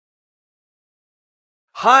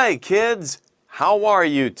Hi, kids. How are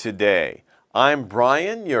you today? I'm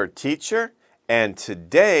Brian, your teacher, and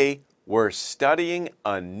today we're studying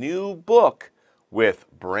a new book with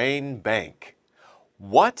Brain Bank.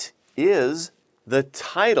 What is the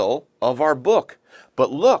title of our book?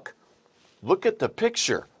 But look at the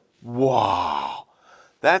picture. Wow,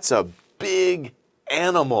 that's a big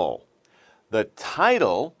animal. The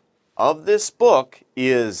title of this book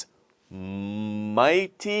is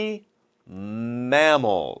Mighty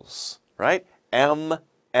Mammals, right?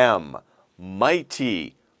 M-M,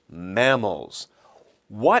 Mighty Mammals.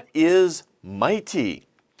 What is mighty?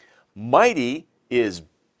 Mighty is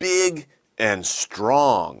big and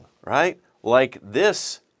strong, right? Like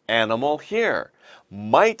this animal here.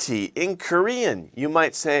 Mighty in Korean, you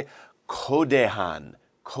might say kodaehan,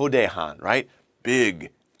 right?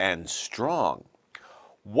 Big and strong.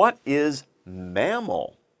 What is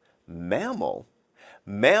mammal?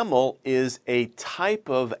 Mammal is a type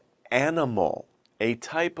of animal,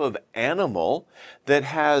 that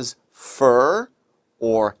has fur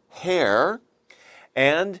or hair,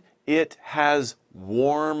 and it has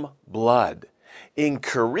warm blood. In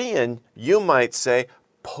Korean, you might say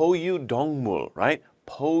poyu dongmul, right?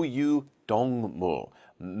 Poyu dongmul,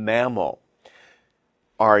 mammal.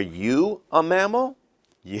 Are you a mammal?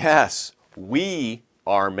 Yes, we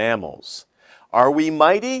are mammals. Are we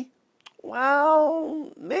mighty?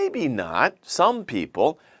 Well, maybe not, some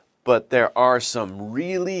people, but there are some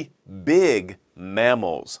really big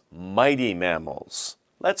mammals, mighty mammals.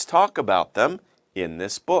 Let's talk about them in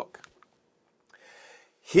this book.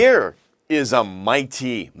 Here is a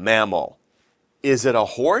mighty mammal. Is it a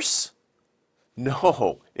horse?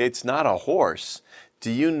 No, it's not a horse.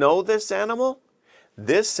 Do you know this animal?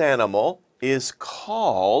 This animal is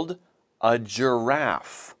called a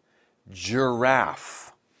giraffe. Giraffe.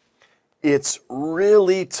 It's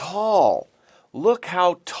really tall. Look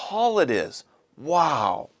how tall it is.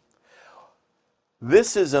 Wow.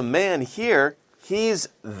 This is a man here. He's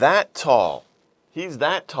that tall. He's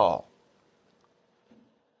that tall.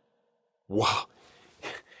 Wow.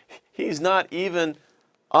 He's not even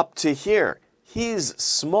up to here. He's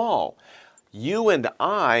small. You and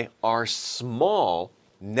I are small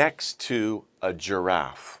next to a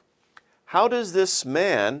giraffe. How does this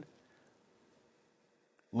man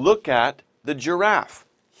look at the giraffe?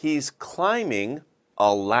 He's climbing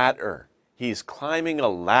a ladder. He's climbing a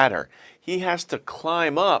ladder. He has to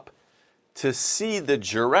climb up to see the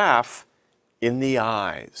giraffe in the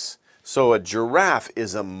eyes. So a giraffe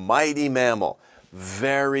is a mighty mammal,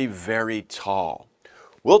 very, very tall.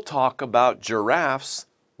 We'll talk about giraffes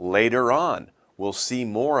later on. We'll see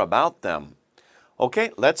more about them.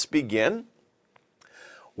 Okay, let's begin.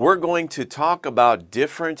 We're going to talk about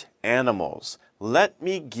different animals. Let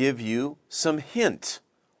me give you some hint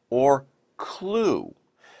or clue.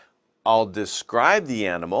 I'll describe the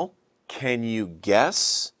animal. Can you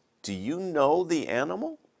guess? Do you know the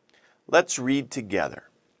animal? Let's read together.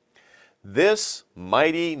 This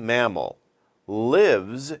mighty mammal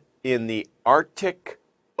lives in the Arctic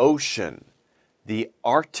Ocean. The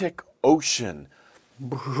Arctic Ocean.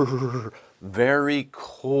 Brrr, very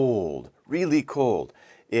cold, really cold.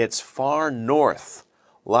 It's far north.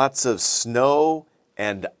 Lots of snow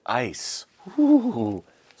and ice. Ooh,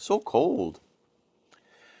 so cold.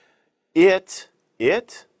 This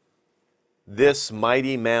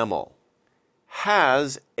mighty mammal,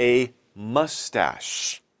 has a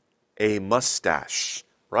mustache. A mustache,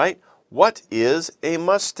 right? What is a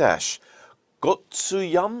mustache?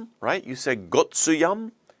 Gotsuyam, right? You said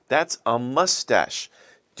gotsuyam. That's a mustache.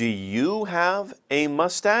 Do you have a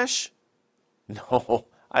mustache? No,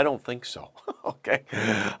 I don't think so. Okay,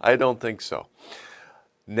 I don't think so.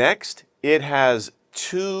 Next, it has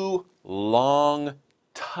two long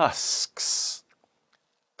tusks.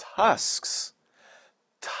 Tusks.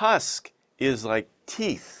 Tusk is like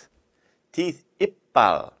teeth. Teeth,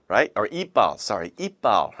 ippal, right? Or ipal, sorry,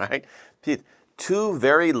 ipal, right? Teeth. Two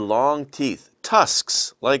very long teeth.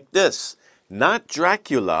 Tusks, like this. Not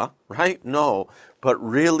Dracula, right? No, but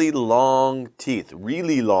really long teeth,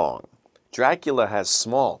 really long. Dracula has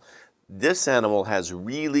small. This animal has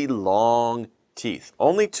really long teeth.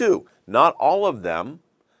 Only two. Not all of them.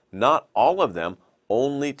 Not all of them.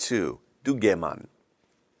 Only two. Dugeman.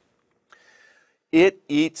 It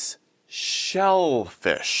eats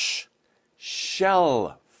shellfish.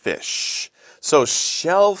 Shellfish. So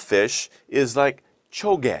shellfish is like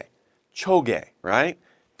choge. Choge, right?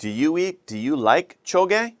 Do you like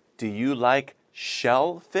choge? Do you like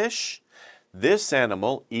shellfish? This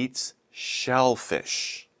animal eats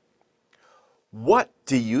shellfish. What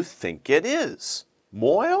do you think it is?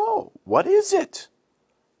 Moyo, what is it?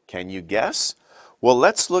 Can you guess? Well,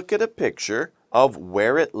 let's look at a picture of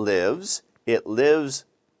where it lives. It lives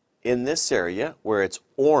in this area where it's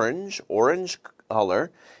orange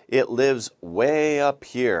color. It lives way up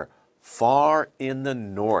here, far in the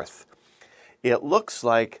north. It looks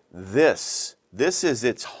like this. This is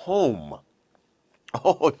its home.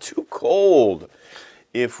 Oh, too cold.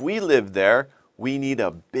 If we live there, we need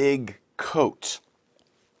a big coat.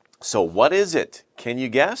 So what is it? Can you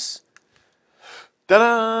guess?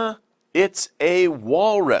 Ta-da! It's a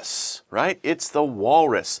walrus, right? It's the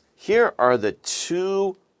walrus. Here are the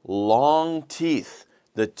two long teeth,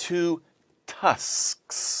 the two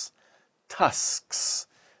tusks. Tusks.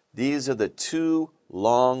 These are the two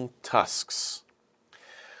long tusks.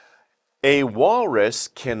 A walrus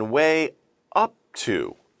can weigh up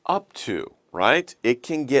to, right? It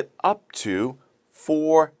can get up to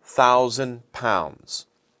 4,000 pounds.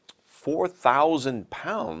 4,000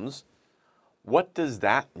 pounds? What does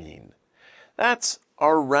that mean? That's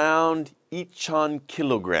around each on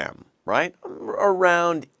kilogram, right?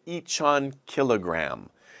 Around each on kilogram.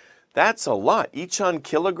 That's a lot. Each on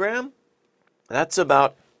kilogram, that's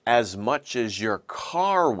about as much as your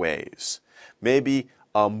car weighs. Maybe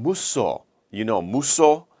a muso, you know,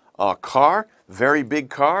 muso, a car, very big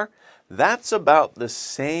car, that's about the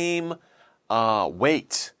same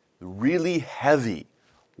weight, really heavy.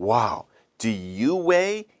 Wow. Do you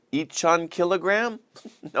weigh each on kilogram?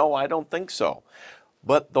 No, I don't think so.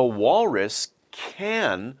 But the walrus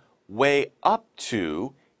can weigh up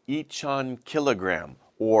to each on kilogram,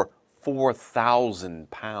 or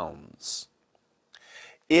 4,000 pounds.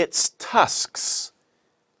 Its tusks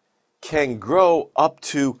can grow up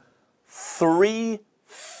to 3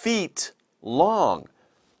 feet long.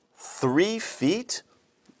 3 feet?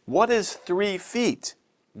 What is 3 feet?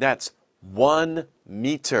 That's 1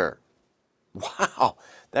 meter. Wow,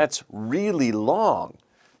 that's really long.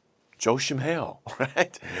 조심해요,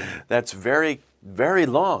 right? That's very, very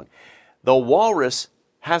long. The walrus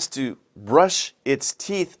has to brush its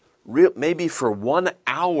teeth maybe for 1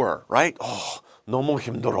 hour, right? Oh, 너무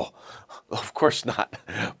힘들어. Of course not.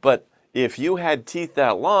 But if you had teeth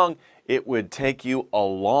that long, it would take you a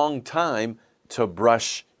long time to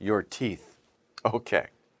brush your teeth. Okay.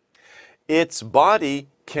 Its body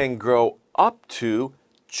can grow up to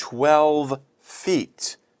 12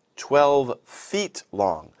 feet. 12 feet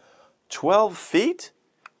long. 12 feet?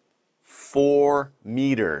 4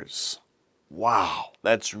 meters. Wow,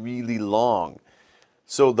 that's really long.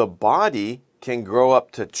 So the body can grow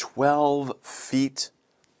up to 12 feet,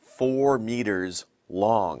 4 meters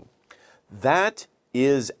long. That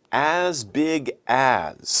is as big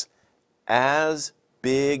as a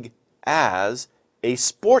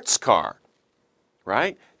sports car,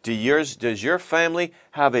 right? Does your family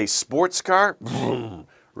have a sports car?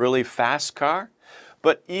 Really fast car?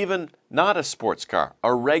 But even not a sports car,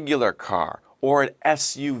 a regular car, or an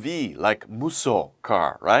SUV like Muso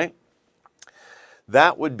car, right?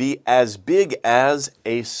 That would be as big as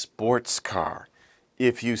a sports car.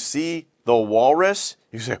 If you see the walrus,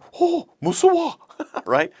 you say, oh, 무서워,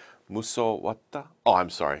 right? 무서웠다? Oh, I'm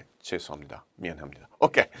sorry. 죄송합니다. 미안합니다.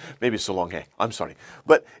 Okay, maybe 소롱해. I'm sorry.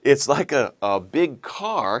 But it's like a big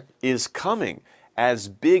car is coming, as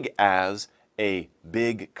big as a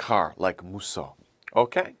big car, like 무서.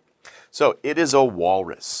 Okay? So it is a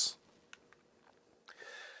walrus.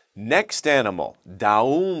 Next animal,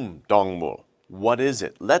 다음 동물. What is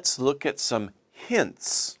it? Let's look at some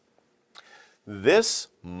hints. This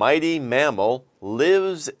mighty mammal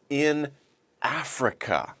lives in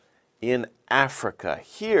Africa. In Africa.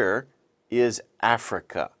 Here is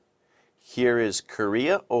Africa. Here is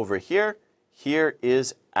Korea over here. Here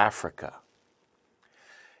is Africa.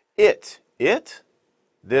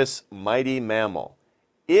 This mighty mammal,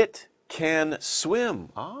 it can swim.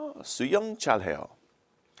 수영 잘해요.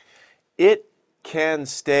 It can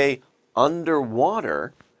stay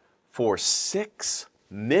underwater for 6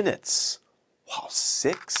 minutes. Wow,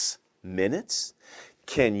 6 minutes?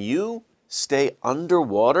 Can you stay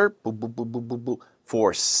underwater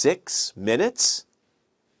for 6 minutes?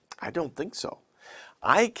 I don't think so.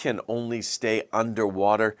 I can only stay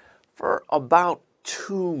underwater for about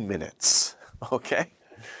 2 minutes. Okay?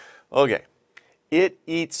 Okay. It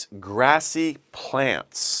eats grassy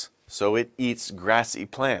plants. So it eats grassy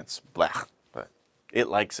plants. Blah. But it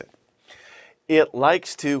likes it. It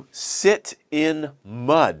likes to sit in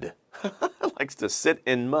mud. It likes to sit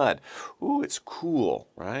in mud. Ooh, it's cool,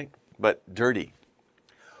 right? But dirty.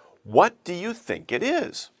 What do you think it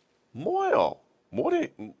is? 뭐예요?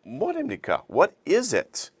 뭐입니까? What is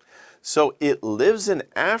it? So it lives in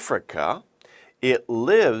Africa. It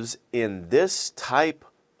lives in this type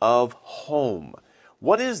of home.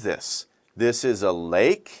 What is this? This is a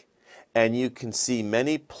lake, and you can see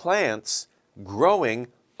many plants growing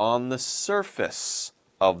on the surface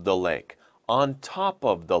of the lake, on top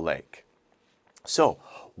of the lake. So,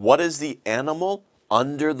 what is the animal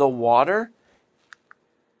under the water?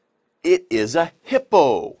 It is a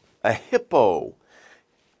hippo. A hippo.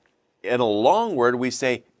 In a long word, we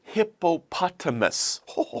say hippopotamus.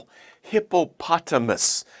 Oh,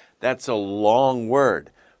 hippopotamus. That's a long word.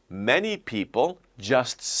 Many people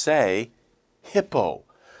just say hippo.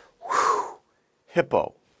 Whew.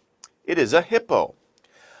 Hippo. It is a hippo.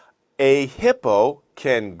 A hippo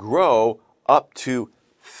can grow up to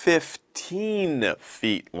 15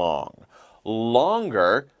 feet long,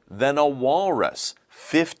 longer than a walrus.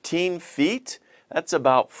 15 feet? That's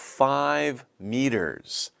about 5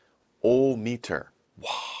 meters. Meter. Wow.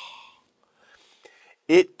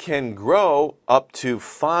 It can grow up to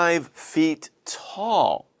 5 feet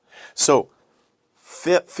tall. So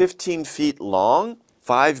 15 feet long,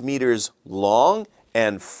 5 meters long,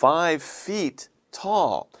 and 5 feet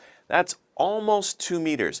tall. That's almost 2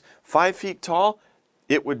 meters. 5 feet tall,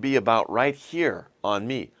 it would be about right here on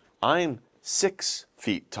me. I'm 6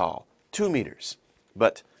 feet tall, 2 meters.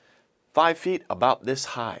 But 5 feet, about this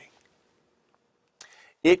high.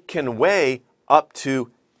 It can weigh up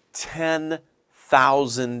to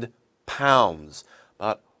 10,000 pounds,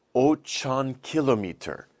 about 8,000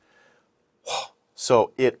 kilometer.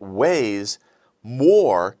 So it weighs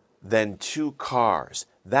more than 2 cars.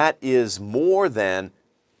 That is more than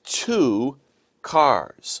 2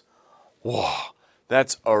 cars. Wow,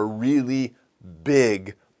 that's a really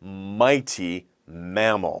big, mighty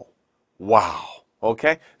mammal. Wow.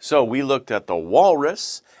 Okay, so we looked at the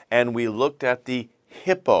walrus and we looked at the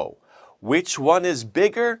hippo. Which one is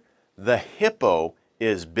bigger? The hippo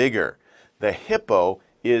is bigger. The hippo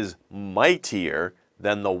is mightier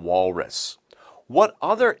than the walrus. What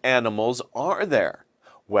other animals are there?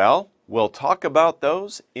 Well, we'll talk about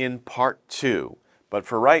those in part 2. But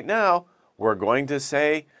for right now, we're going to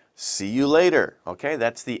say, see you later. Okay,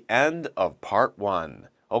 that's the end of part 1.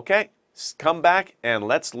 Okay, come back and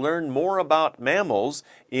let's learn more about mammals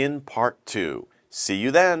in part 2. See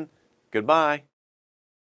you then. Goodbye.